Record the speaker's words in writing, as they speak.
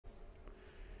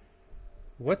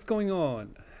What's going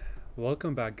on?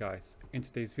 Welcome back, guys. In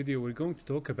today's video we're going to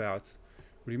talk about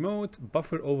remote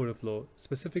buffer overflow.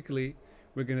 Specifically,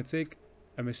 we're going to take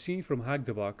a machine from Hack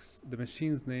the Box. The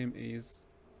machine's name is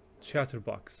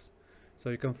Chatterbox.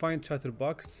 So you can find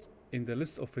Chatterbox in the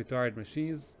list of retired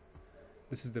machines.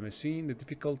 This is the machine. The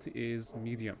difficulty is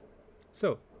medium.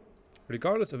 So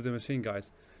regardless of the machine,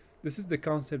 guys, this is the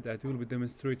concept that we'll be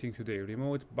demonstrating today: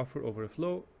 remote buffer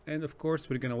overflow. And of course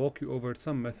we're going to walk you over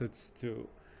some methods to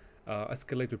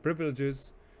escalate your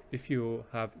privileges if you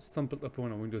have stumbled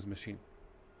upon a Windows machine.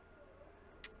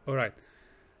 Alright,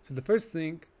 so the first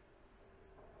thing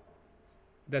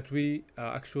that we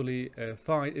actually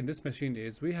find in this machine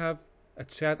is we have a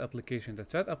chat application. The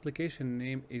chat application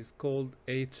name is called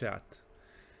AChat.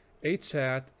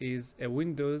 AChat is a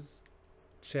Windows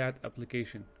chat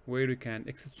application where you can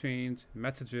exchange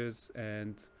messages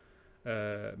and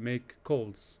make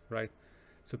calls, right?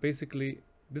 So basically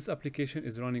this application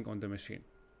is running on the machine.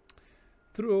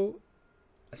 Through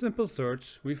a simple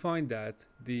search, we find that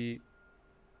the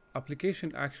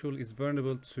application actually is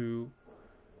vulnerable to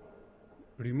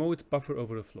remote buffer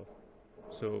overflow.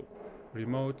 So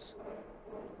remote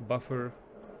buffer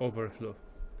overflow.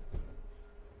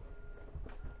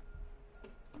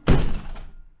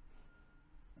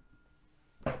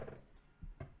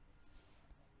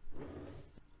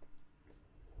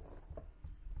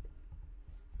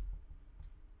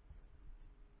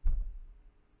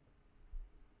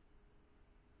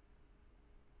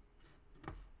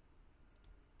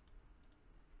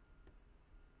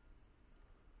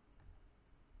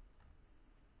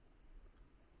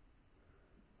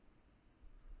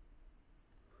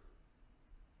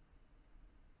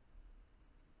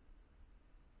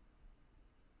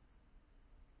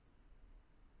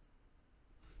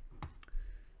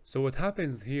 So what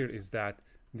happens here is that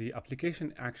the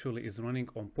application actually is running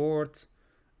on port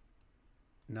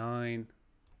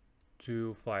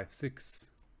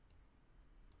 9256.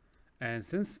 And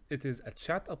since it is a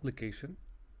chat application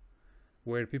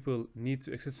where people need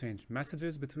to exchange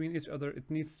messages between each other, it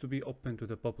needs to be open to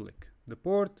the public. The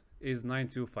port is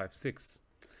 9256.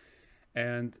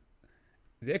 And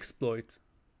the exploit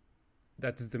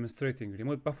that is demonstrating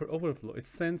remote buffer overflow, it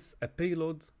sends a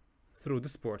payload through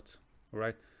this port,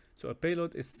 right? So a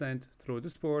payload is sent through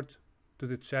this port to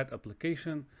the chat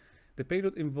application. The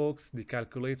payload invokes the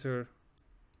calculator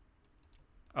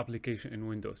application in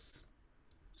Windows.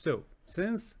 So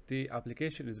since the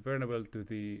application is vulnerable to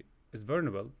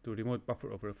remote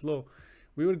buffer overflow,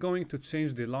 we were going to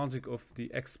change the logic of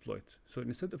the exploit. So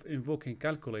instead of invoking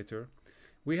calculator,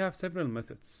 we have several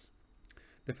methods.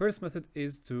 The first method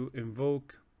is to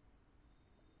invoke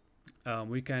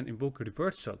we can invoke a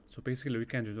reverse shell. So basically we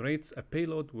can generate a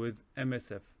payload with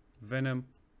MSF Venom,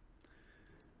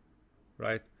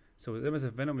 right? So with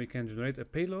MSF Venom we can generate a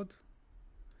payload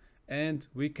and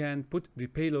we can put the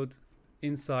payload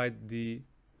inside the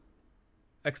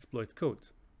exploit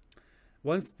code.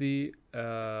 Once the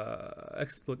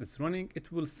exploit is running,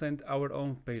 it will send our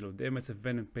own payload, the MSF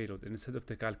Venom payload, instead of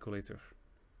the calculator.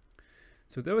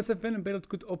 So the MSF Venom payload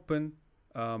could open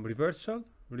reverse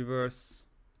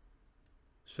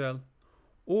shell,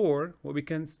 or what we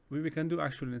can do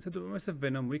actually, instead of MSF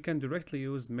Venom, we can directly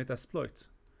use Metasploit,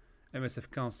 MSF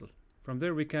Console. From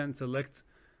there we can select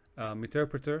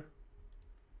Meterpreter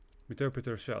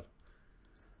shell.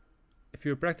 If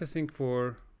you're practicing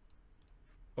for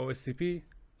OSCP,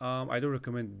 I don't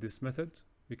recommend this method.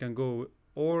 We can go,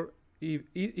 or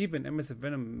even MSF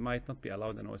Venom might not be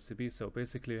allowed in OSCP, so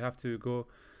basically you have to go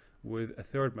with a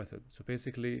third method. So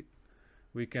basically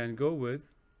we can go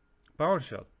with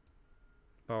PowerShell.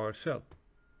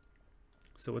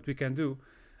 So what we can do,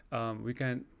 we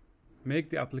can make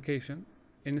the application,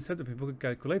 instead of invoking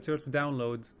calculator, to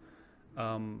download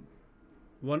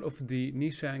one of the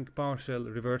Nishank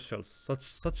PowerShell reverse shells,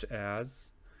 such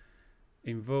as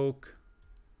invoke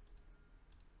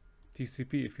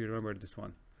TCP, if you remember this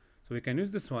one. So we can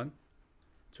use this one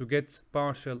to get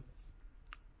PowerShell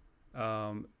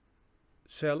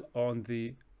shell on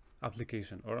the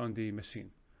application or on the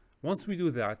machine. Once we do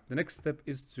that, the next step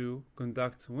is to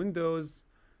conduct Windows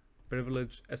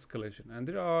privilege escalation. And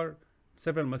there are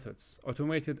several methods,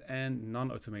 automated and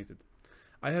non-automated.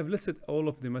 I have listed all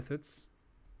of the methods.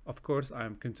 Of course, I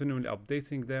am continually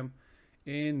updating them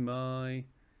in my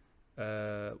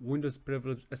Windows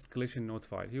privilege escalation note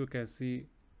file. Here you can see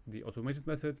the automated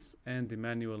methods and the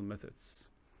manual methods.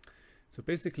 So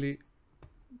basically,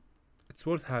 it's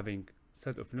worth having a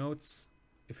set of notes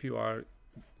if you are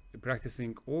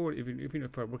practicing, or even if you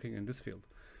are working in this field.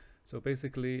 So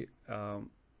basically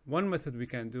one method we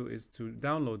can do is to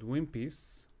download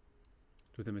WinPiece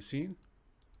to the machine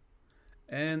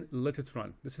and let it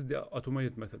run. This is the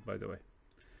automated method, by the way.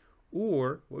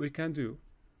 Or what we can do,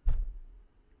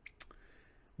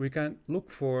 we can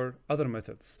look for other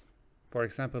methods. For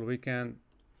example, we can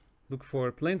look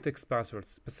for plain text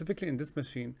passwords. Specifically in this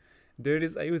machine, there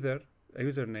is a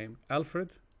username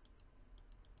Alfred,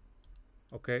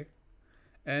 okay,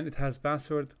 and it has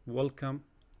password welcome,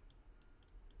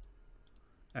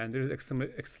 and there is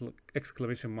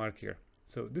exclamation mark here.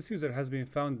 So this user has been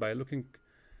found by looking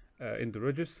in the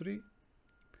registry,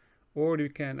 or you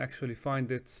can actually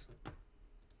find it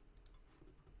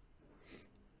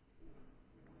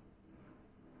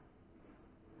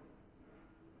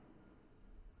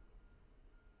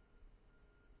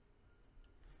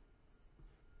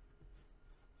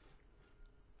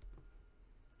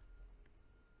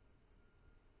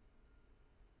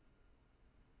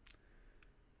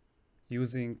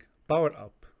using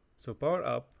PowerUp. So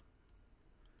PowerUp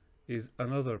is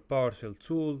another PowerShell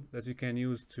tool that you can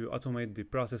use to automate the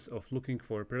process of looking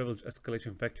for privilege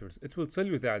escalation vectors. It will tell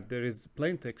you that there is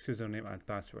plain text username and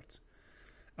password,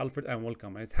 Alfred and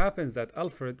welcome. And it happens that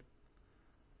Alfred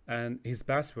and his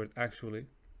password actually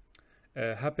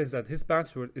happens that his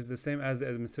password is the same as the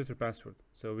administrator password.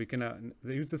 So we can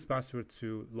use this password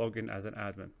to log in as an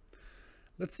admin.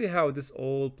 Let's see how this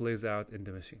all plays out in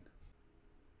the machine.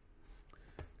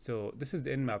 So this is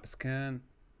the nmap scan.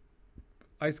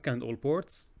 I scanned all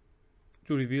ports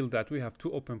to reveal that we have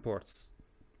two open ports,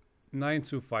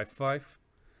 9255,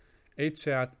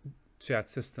 8chat chat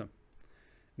system,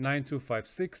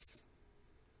 9256,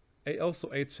 also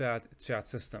 8chat chat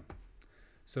system.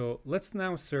 So let's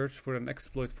now search for an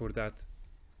exploit for that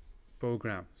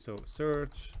program. So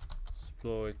search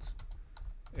exploit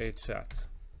 8chat.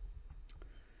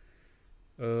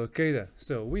 Okay then,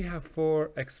 so we have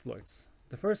 4 exploits.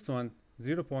 The first one,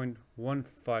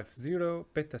 0.150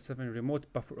 beta 7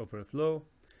 remote buffer overflow,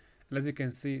 and as you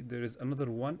can see there is another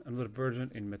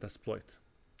version in Metasploit.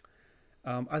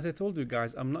 As I told you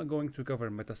guys, I'm not going to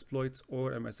cover Metasploit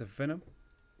or MSF Venom.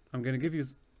 I'm going to give you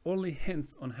only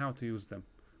hints on how to use them.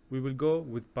 We will go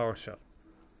with PowerShell.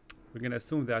 We're going to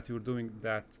assume that you're doing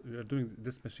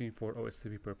this machine for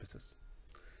OSCP purposes.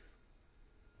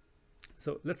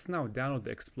 So let's now download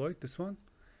the exploit, this one,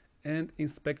 and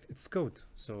inspect its code.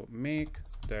 So make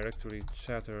directory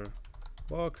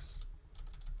chatterbox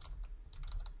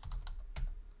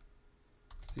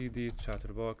cd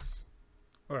chatterbox.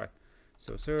 All right,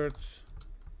 so search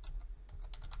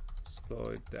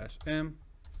exploit-m,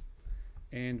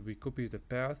 and we copy the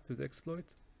path to the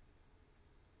exploit.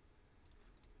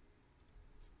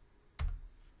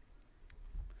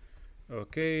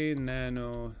 Okay,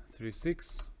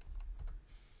 nano36.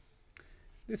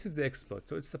 This is the exploit,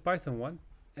 so it's a Python one,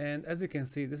 and as you can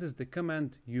see, this is the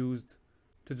command used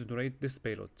to generate this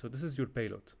payload. So this is your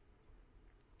payload.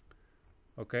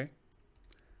 Okay,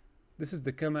 this is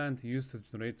the command used to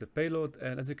generate the payload,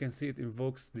 and as you can see, it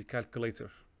invokes the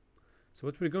calculator. So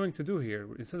what we're going to do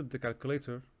here, instead of the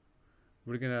calculator,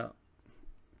 we're gonna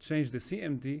change the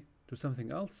CMD to something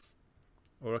else,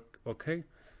 or okay,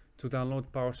 to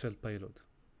download PowerShell payload.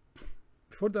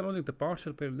 Before downloading the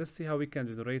PowerShell payload, let's see how we can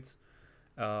generate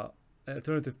an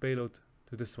alternative payload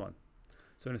to this one.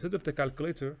 So instead of the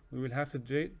calculator, we will have to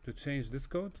change this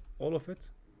code, all of it,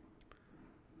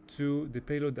 to the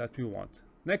payload that we want.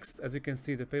 Next, as you can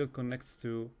see, the payload connects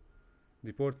to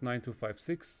the port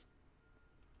 9256,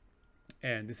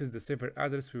 and this is the server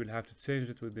address. We will have to change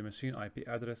it with the machine IP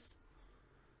address.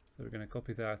 So we're going to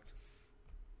copy that.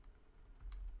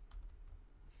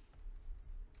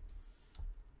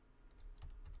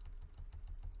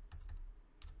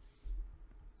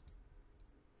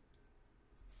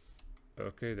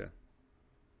 Okay then.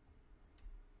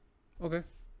 Okay,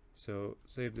 so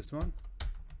save this one.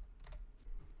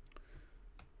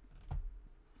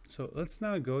 So let's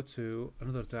now go to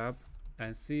another tab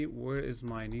and see where is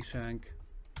my Nishang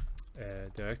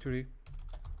directory.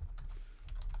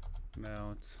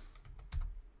 Mount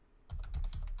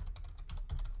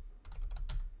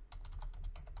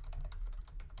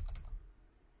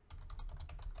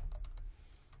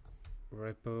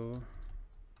repo.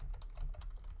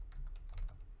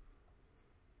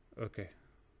 Okay,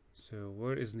 so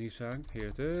where is Nishang? Here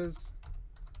it is.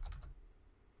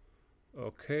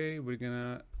 Okay, we're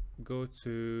gonna go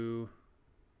to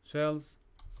shells.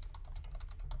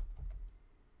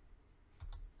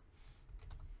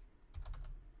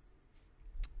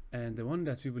 And the one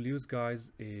that we will use,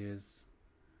 guys, is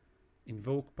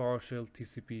invoke PowerShell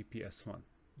TCP PS1.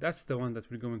 That's the one that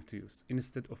we're going to use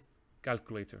instead of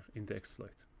calculator in the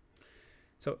exploit.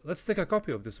 So let's take a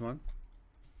copy of this one.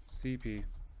 CP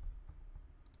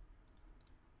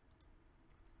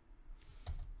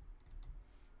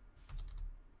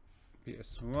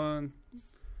ps1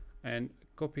 and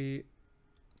copy,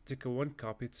 take a one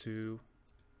copy to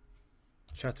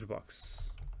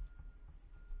chatterbox.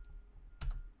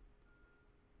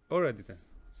 Already then,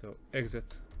 so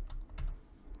exit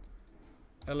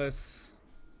ls,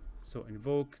 so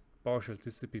invoke partial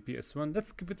TCP ps1.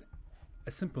 Let's give it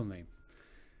a simple name,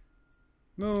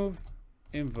 move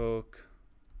invoke,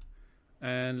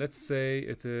 and let's say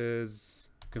it is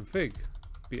config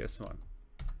ps1.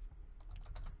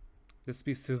 Let's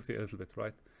be stealthy a little bit,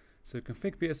 right? So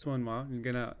config ps1 now, you're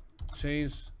gonna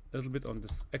change a little bit on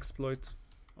this exploit,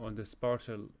 on this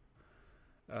partial,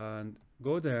 and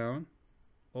go down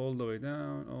all the way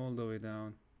down, all the way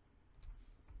down.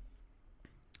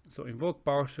 So invoke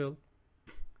partial.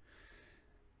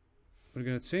 We're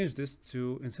gonna change this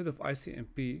to, instead of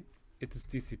ICMP, it is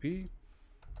TCP,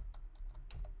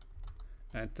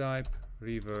 and type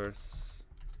reverse.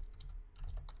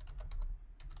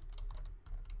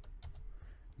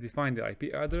 Define the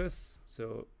IP address.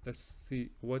 So let's see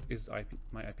what is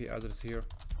my IP address here.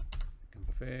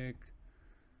 Config.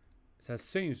 It has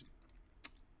changed.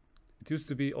 It used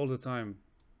to be all the time,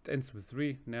 it ends with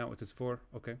 3, now it is 4.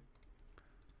 Okay,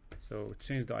 so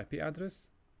change the IP address.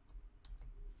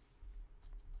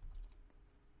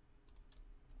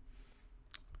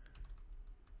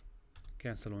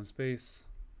 Cancel one space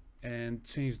and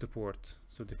change the port.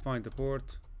 So define the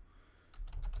port.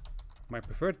 My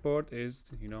preferred port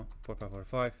is,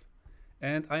 4545,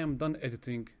 and I am done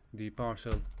editing the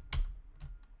partial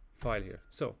file here.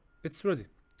 So it's ready.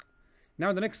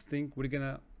 Now the next thing, we're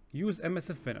gonna use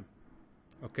MSF Venom,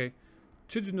 okay,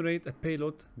 to generate a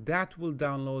payload that will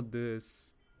download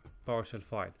this partial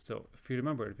file. So if you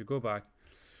remember, if you go back,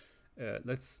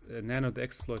 let's nano the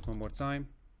exploit one more time.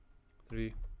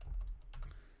 3.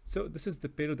 So this is the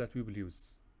payload that we will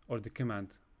use, or the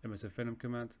command, MSF Venom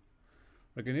command.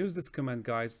 We're going to use this command,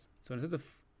 guys. So instead of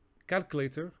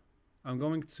calculator, I'm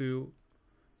going to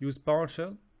use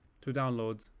partial to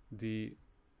download the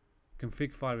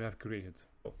config file we have created.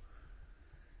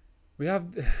 We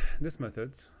have this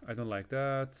method. I don't like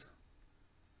that.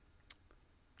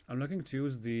 I'm looking to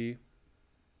use the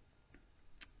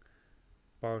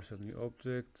partial new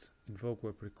object, invoke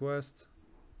web request.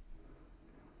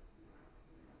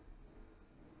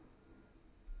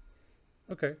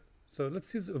 Okay, so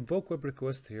let's use invoke web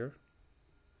request here.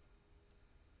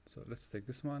 So let's take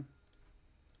this one.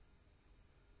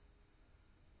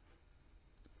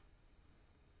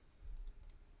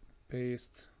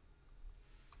 Paste.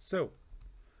 So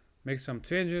make some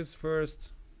changes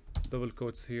first, double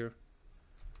quotes here,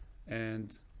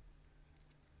 and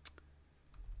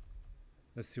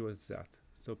let's see what's that.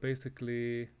 So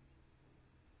basically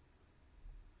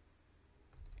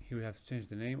here we have to change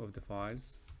the name of the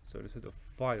files. So instead of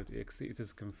file.exe, it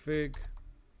is config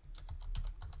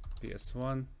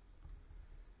ps1,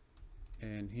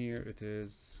 and here it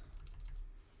is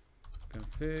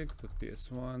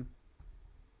config.ps1.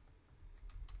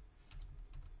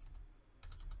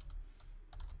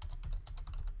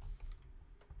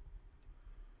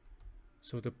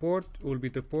 So the port will be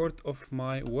the port of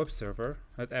my web server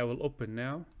that I will open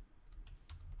now.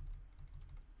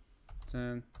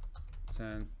 10,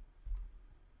 10,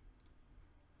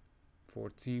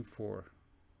 14, 4.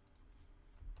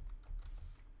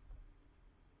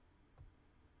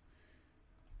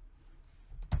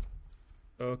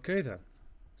 Okay then.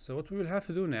 So what we will have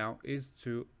to do now is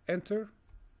to enter,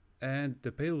 and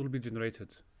the payload will be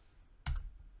generated.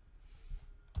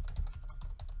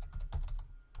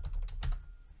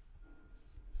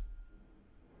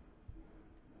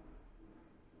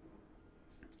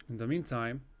 In the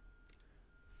meantime,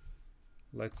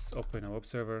 let's open a web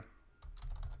server.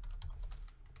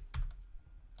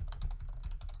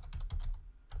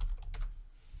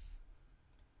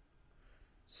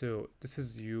 So this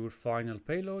is your final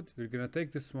payload. You're gonna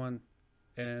take this one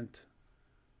and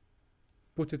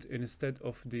put it instead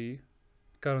of the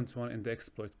current one in the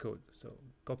exploit code. So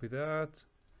copy that.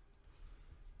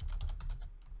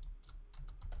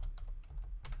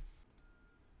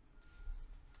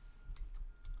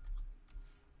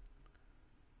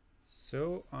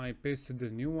 So I pasted the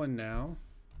new one now.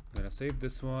 I'm gonna save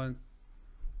this one.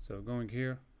 So going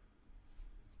here,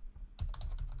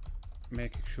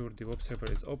 making sure the web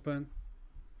server is open,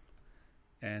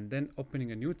 and then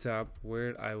opening a new tab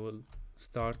where I will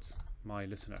start my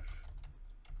listener.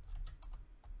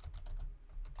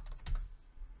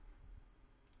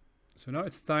 So now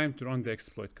it's time to run the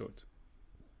exploit code.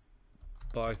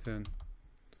 Python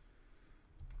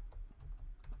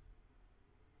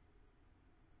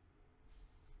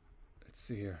let's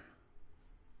see here.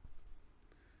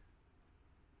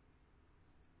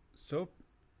 So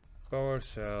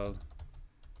PowerShell.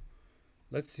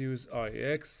 Let's use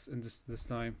IX in this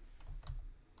time.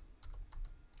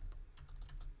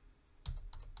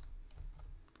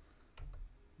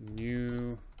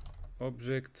 New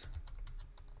object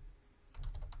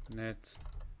net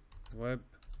web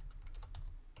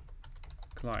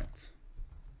client.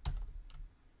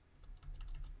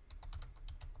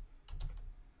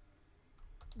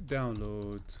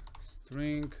 Download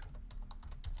string,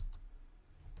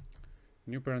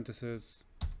 new parentheses,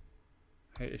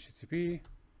 hey HTTP,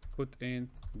 put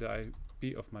in the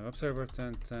IP of my web server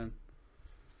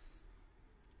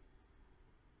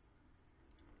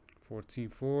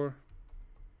 10.10.14.4.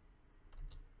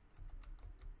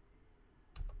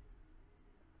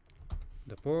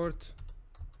 The port,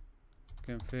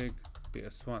 config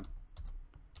PS1.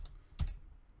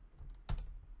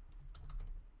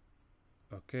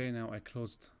 Okay, now I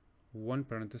closed one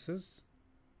parenthesis,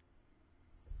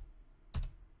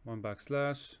 one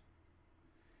backslash,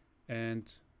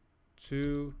 and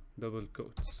two double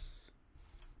quotes,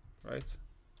 right?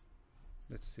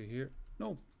 Let's see here.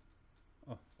 No.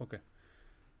 Oh, okay.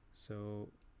 So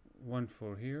one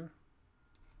for here.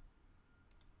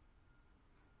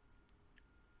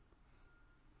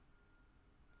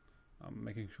 I'm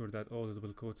making sure that all the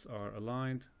double quotes are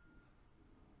aligned.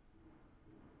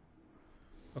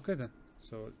 Okay then,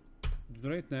 so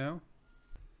generate now.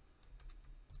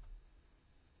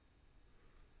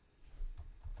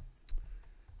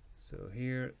 So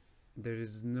here there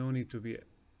is no need to be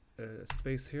a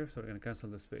space here, so we're gonna cancel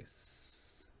the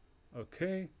space.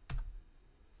 Okay.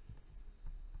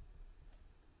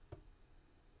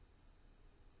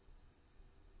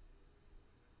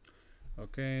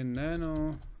 Okay,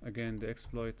 nano, again the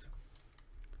exploit.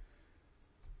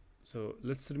 So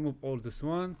let's remove all this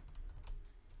one.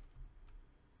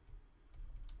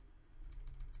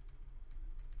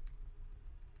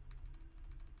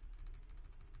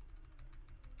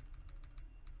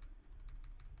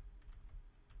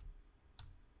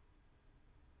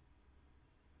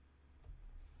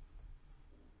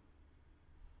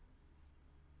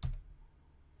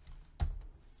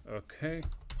 Okay,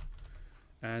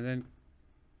 and then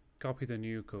copy the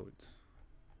new code.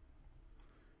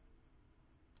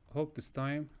 Hope this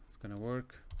time it's gonna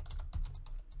work.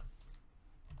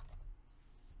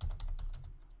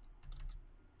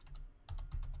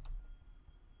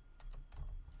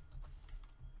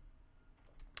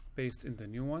 Paste in the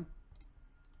new one.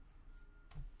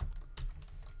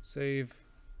 Save,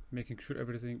 making sure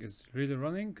everything is really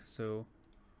running. So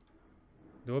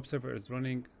the web server is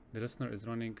running, the listener is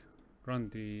running. Run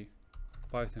the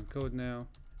Python code now.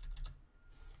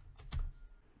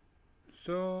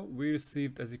 So we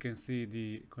received, as you can see,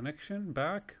 the connection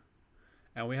back,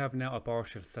 and we have now a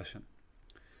PowerShell session.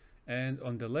 And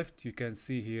on the left you can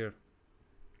see here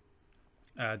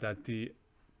that the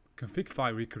config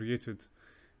file we created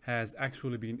has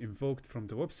actually been invoked from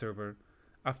the web server.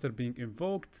 After being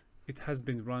invoked, it has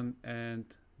been run,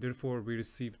 and therefore we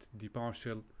received the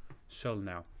PowerShell shell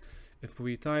now. If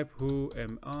we type who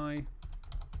am I,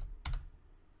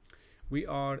 we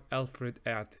are Alfred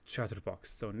at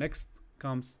Chatterbox. So next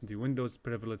comes the Windows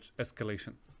privilege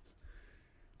escalation.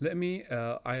 Let me,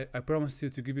 I promise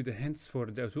you to give you the hints for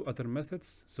the two other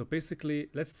methods. So basically,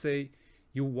 let's say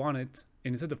you wanted,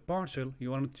 instead of PowerShell,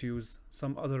 you wanted to use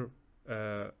some other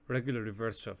regular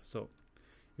reverse shell. So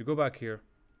you go back here.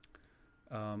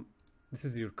 This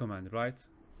is your command, right?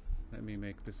 Let me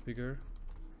make this bigger.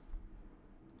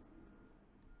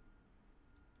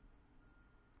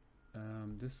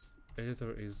 This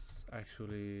editor is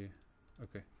actually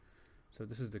okay. So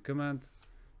this is the command.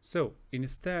 So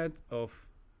instead of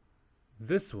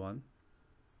this one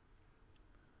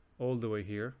all the way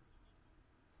here,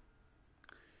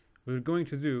 we're going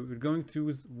to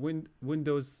use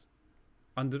Windows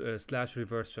under slash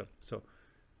reverse shell. So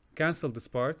cancel this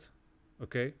part,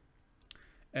 okay,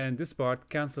 and this part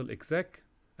cancel exec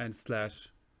and slash.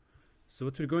 So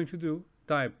what we're going to do,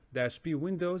 type -p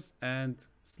Windows and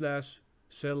slash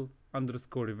shell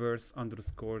underscore reverse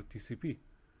underscore TCP.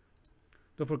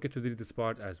 Don't forget to delete this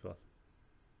part as well.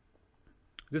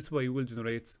 This way you will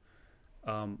generate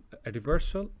a reverse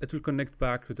shell. It will connect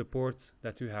back to the port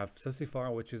that you have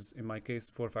specified, which is in my case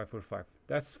 4545.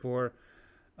 That's for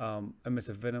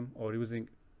MSF Venom or using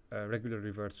a regular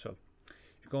reverse shell.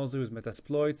 You can also use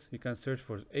Metasploit. You can search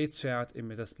for HChat in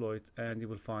Metasploit and you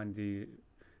will find the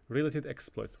related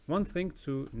exploit. One thing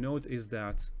to note is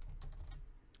that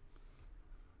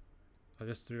I'll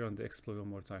just rerun the exploit one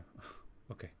more time.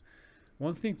 Okay.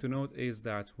 One thing to note is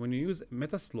that when you use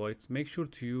Metasploit, make sure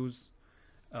to use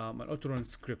an autorun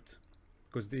script,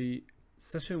 because the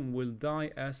session will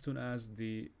die as soon as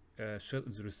the shell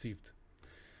is received.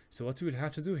 So what you will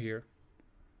have to do here,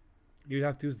 you'll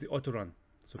have to use the auto run.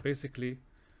 So basically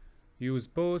use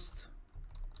post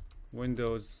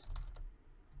windows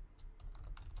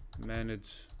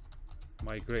manage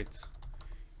migrate.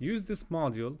 Use this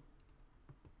module,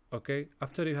 okay,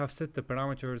 after you have set the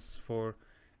parameters for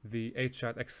the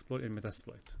HChat exploit and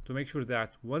Metasploit, to make sure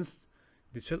that once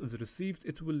the shell is received,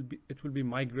 it will be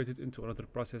migrated into another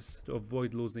process to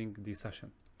avoid losing the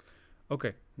session.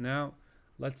 Okay, now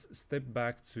let's step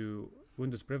back to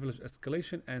Windows privilege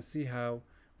escalation and see how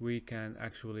we can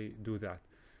actually do that.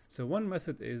 So one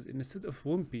method is, instead of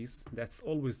one piece that's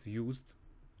always used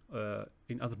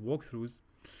in other walkthroughs,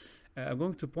 I'm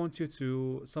going to point you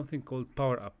to something called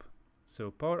power up.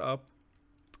 So power up,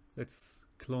 let's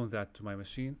clone that to my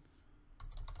machine.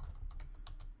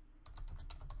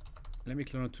 Let me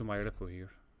clone it to my repo here.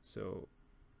 So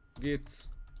git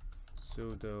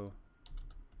sudo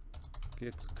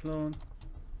git clone.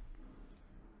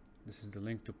 This is the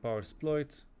link to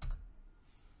PowerSploit.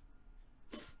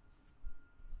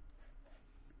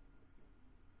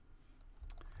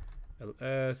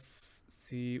 ls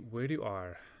see where you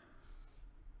are.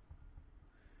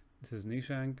 This is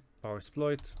Nishang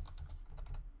PowerSploit.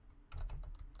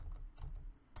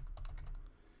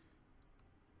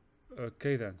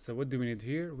 Okay then, so what do we need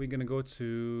here? We're gonna go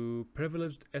to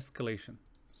privileged escalation.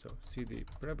 So cd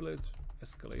privilege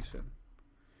escalation,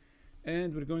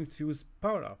 and we're going to use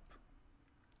power up.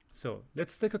 So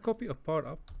let's take a copy of power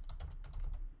up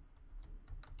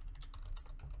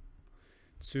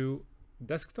to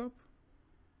desktop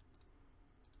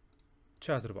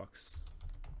chatterbox.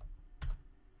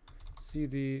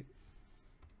 cd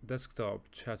desktop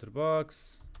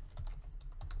chatterbox,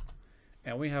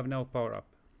 and we have now power up.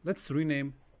 Let's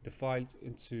rename the file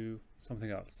into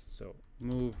something else. So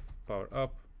move power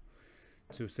up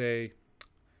to say,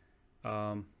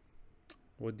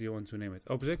 what do you want to name it?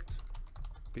 Object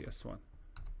PS1.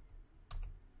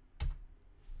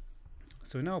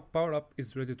 So now power up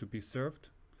is ready to be served.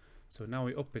 So now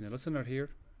we open a listener here,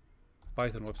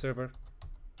 Python web server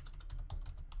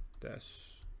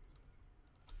dash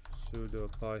sudo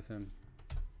python.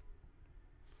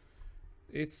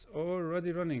 It's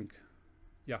already running.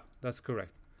 Yeah, that's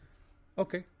correct.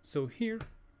 Okay, so here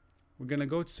we're gonna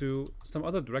go to some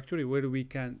other directory where we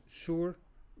can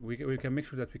make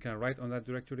sure that we can write on that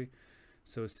directory.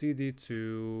 So cd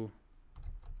to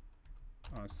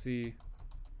c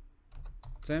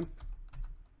temp.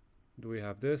 Do we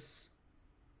have this?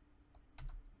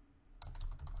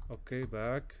 Okay,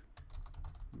 back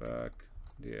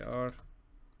dir.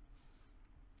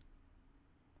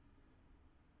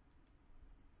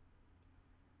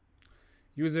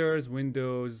 Users,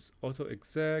 Windows, auto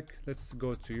exec. Let's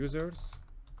go to users.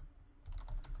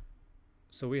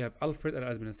 So we have Alfred and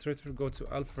administrator. Go to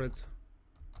Alfred.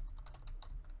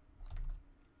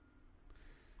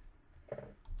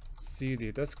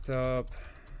 cd desktop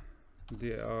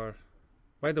dir.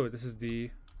 By the way, this is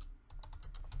the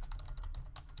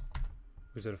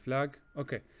user flag.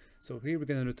 Okay, so here we're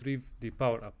gonna retrieve the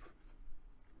power up.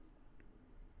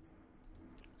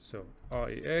 So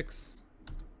rex.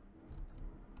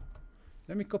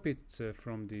 Let me copy it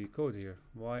from the code here.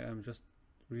 Why I'm just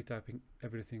retyping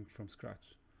everything from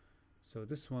scratch. So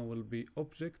this one will be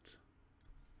object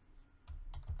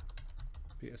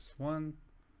PS1.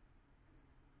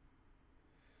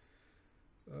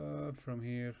 From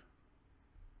here,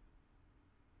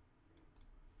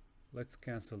 let's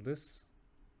cancel this.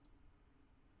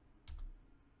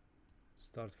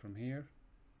 Start from here,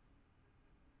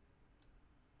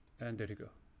 and there you go.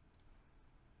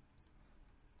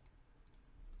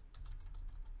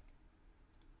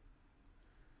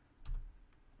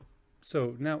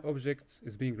 So now object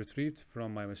is being retrieved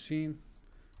from my machine.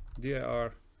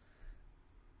 dir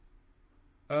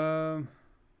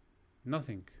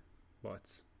nothing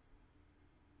but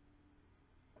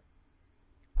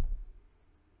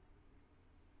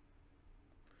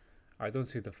I don't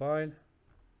see the file.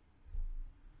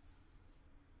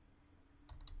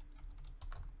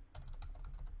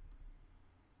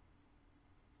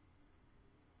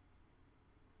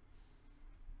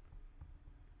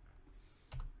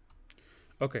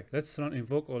 Okay, let's run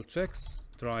invoke all checks.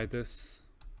 Try this.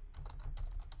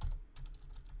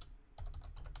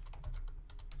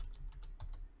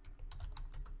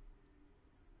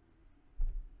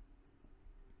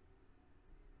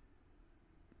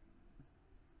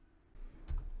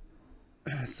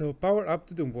 So power up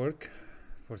didn't work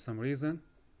for some reason.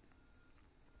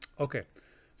 Okay,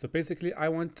 so basically I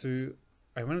wanted to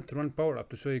run power up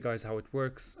to show you guys how it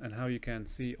works and how you can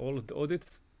see all of the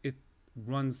audits it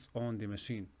runs on the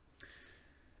machine.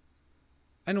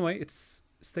 Anyway, it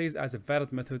stays as a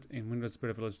valid method in Windows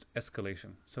privileged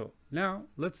escalation. So now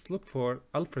let's look for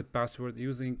Alfred password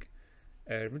using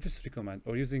a registry command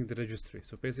or using the registry.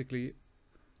 So basically,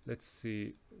 let's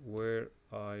see where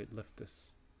I left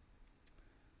this.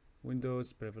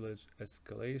 Windows privileged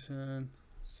escalation.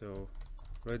 So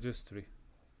registry.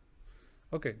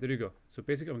 Okay, there you go. So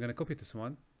basically, I'm going to copy this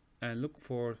one and look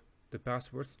for the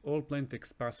passwords, all plain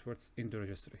text passwords in the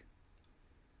registry.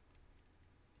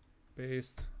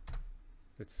 Paste.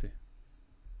 Let's see.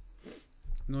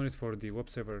 No need for the web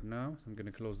server now. I'm going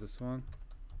to close this one.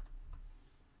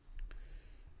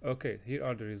 Okay, here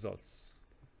are the results.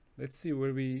 Let's see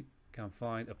where we can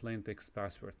find a plain text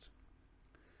password.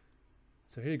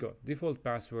 So here you go. Default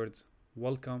password,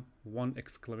 welcome, 1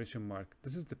 exclamation mark.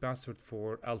 This is the password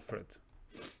for Alfred.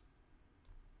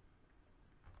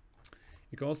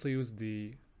 You can also use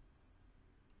the,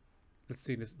 let's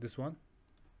see this one.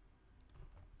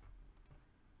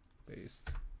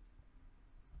 Paste.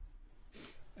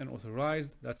 And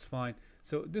authorized, that's fine.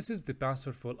 So this is the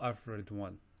password for Alfred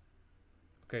 1.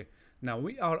 Okay, now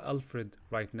we are Alfred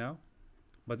right now,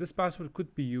 but this password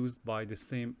could be used by the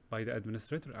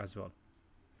administrator as well.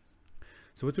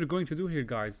 So what we're going to do here,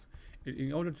 guys,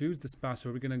 in order to use this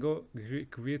password, we're gonna go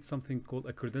create something called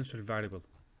a credential variable.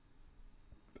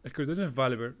 A credential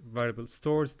variable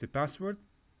stores the password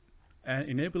and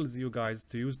enables you guys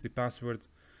to use the password,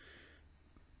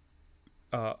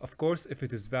 of course, if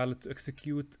it is valid, to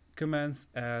execute commands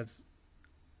as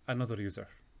another user.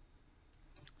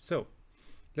 So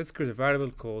let's create a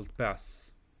variable called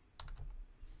pass.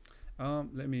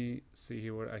 Let me see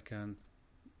here where I can,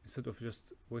 instead of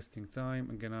just wasting time,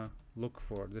 I'm gonna look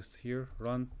for this here,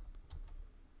 run.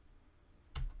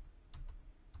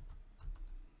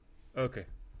 Okay,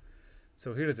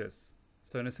 so here it is.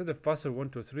 So instead of password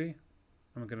 123,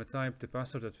 I'm gonna type the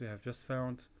password that we have just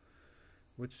found,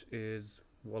 which is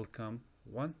welcome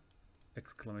 1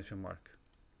 exclamation mark.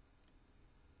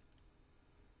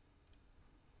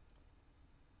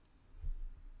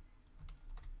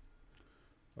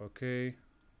 Okay,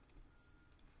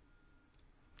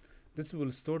 this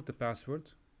will store the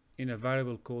password in a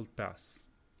variable called pass.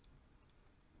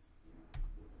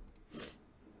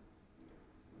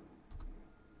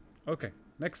 Okay,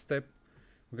 next step,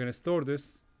 we're going to store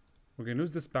this, we're going to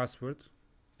use this password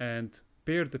and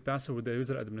pair the password with the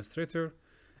user administrator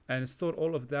and store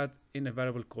all of that in a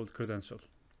variable called credential.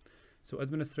 So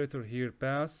administrator here,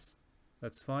 pass,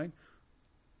 that's fine.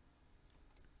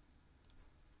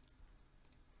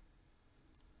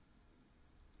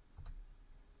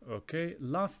 Okay,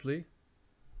 lastly,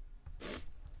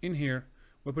 in here,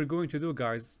 what we're going to do,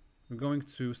 guys, we're going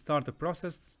to start a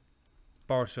process,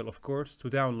 PowerShell, of course, to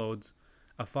download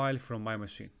a file from my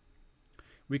machine.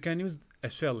 We can use a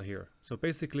shell here. So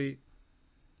basically,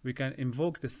 we can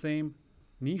invoke the same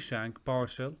Nishank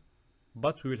PowerShell,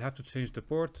 but we will have to change the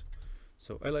port.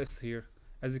 So ls here,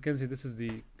 as you can see, this is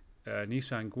the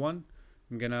Nishank 1.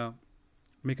 I'm gonna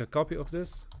make a copy of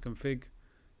this, config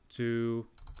to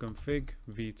config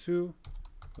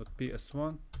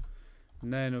v2.ps1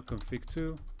 nano config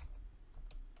 2,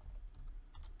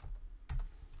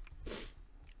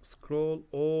 scroll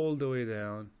all the way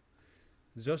down,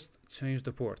 just change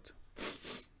the port.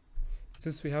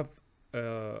 Since we have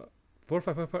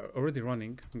 4545 already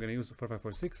running, I'm gonna use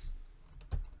 4546,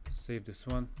 save this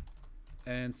one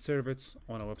and serve it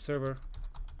on a web server.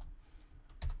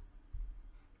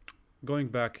 Going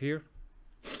back here,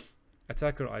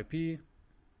 attacker IP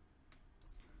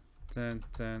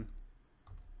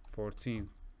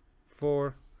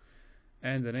 10.10.14.4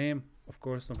 and the name, of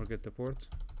course, don't forget the port,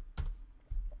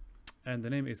 and the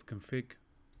name is config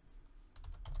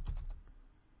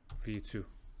v2.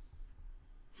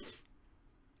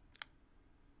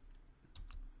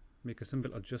 Make a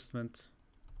simple adjustment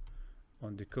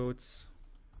on the codes.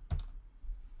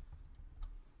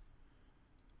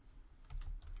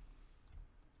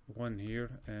 One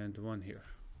here and one here.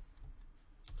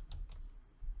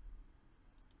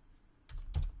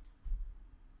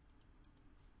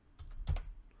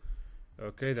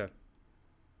 Okay then.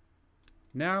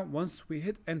 Now once we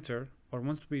hit enter, or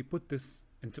once we put this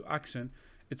into action,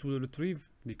 it will retrieve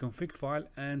the config file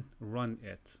and run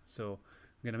it. So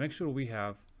I'm gonna make sure we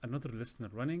have another listener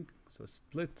running. So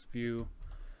split view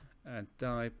and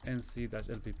type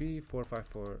nc-lpp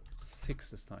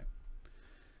 4546 this time.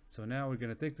 So now we're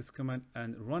gonna take this command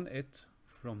and run it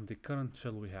from the current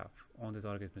shell we have on the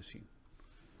target machine.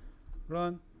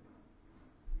 Run.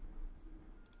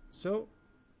 So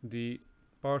the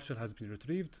PowerShell has been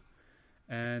retrieved,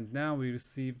 and now we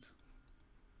received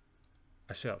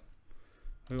a shell.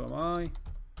 Who am I?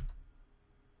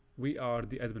 We are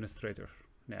the administrator.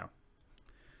 now.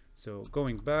 So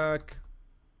going back,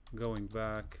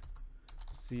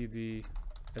 cd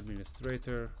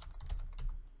administrator,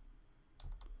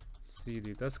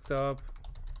 cd desktop,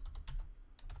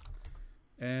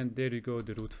 and there you go,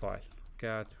 the root file,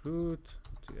 cat root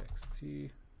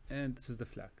txt, and this is the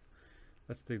flag.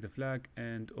 Let's take the flag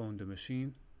and on the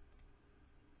machine.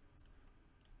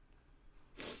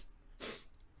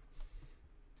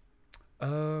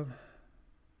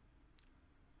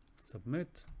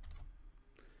 Submit.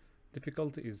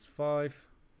 Difficulty is 5.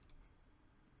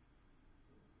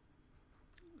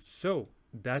 So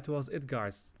that was it,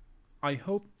 guys. I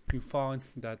hope you found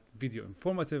that video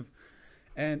informative,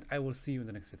 and I will see you in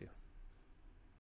the next video.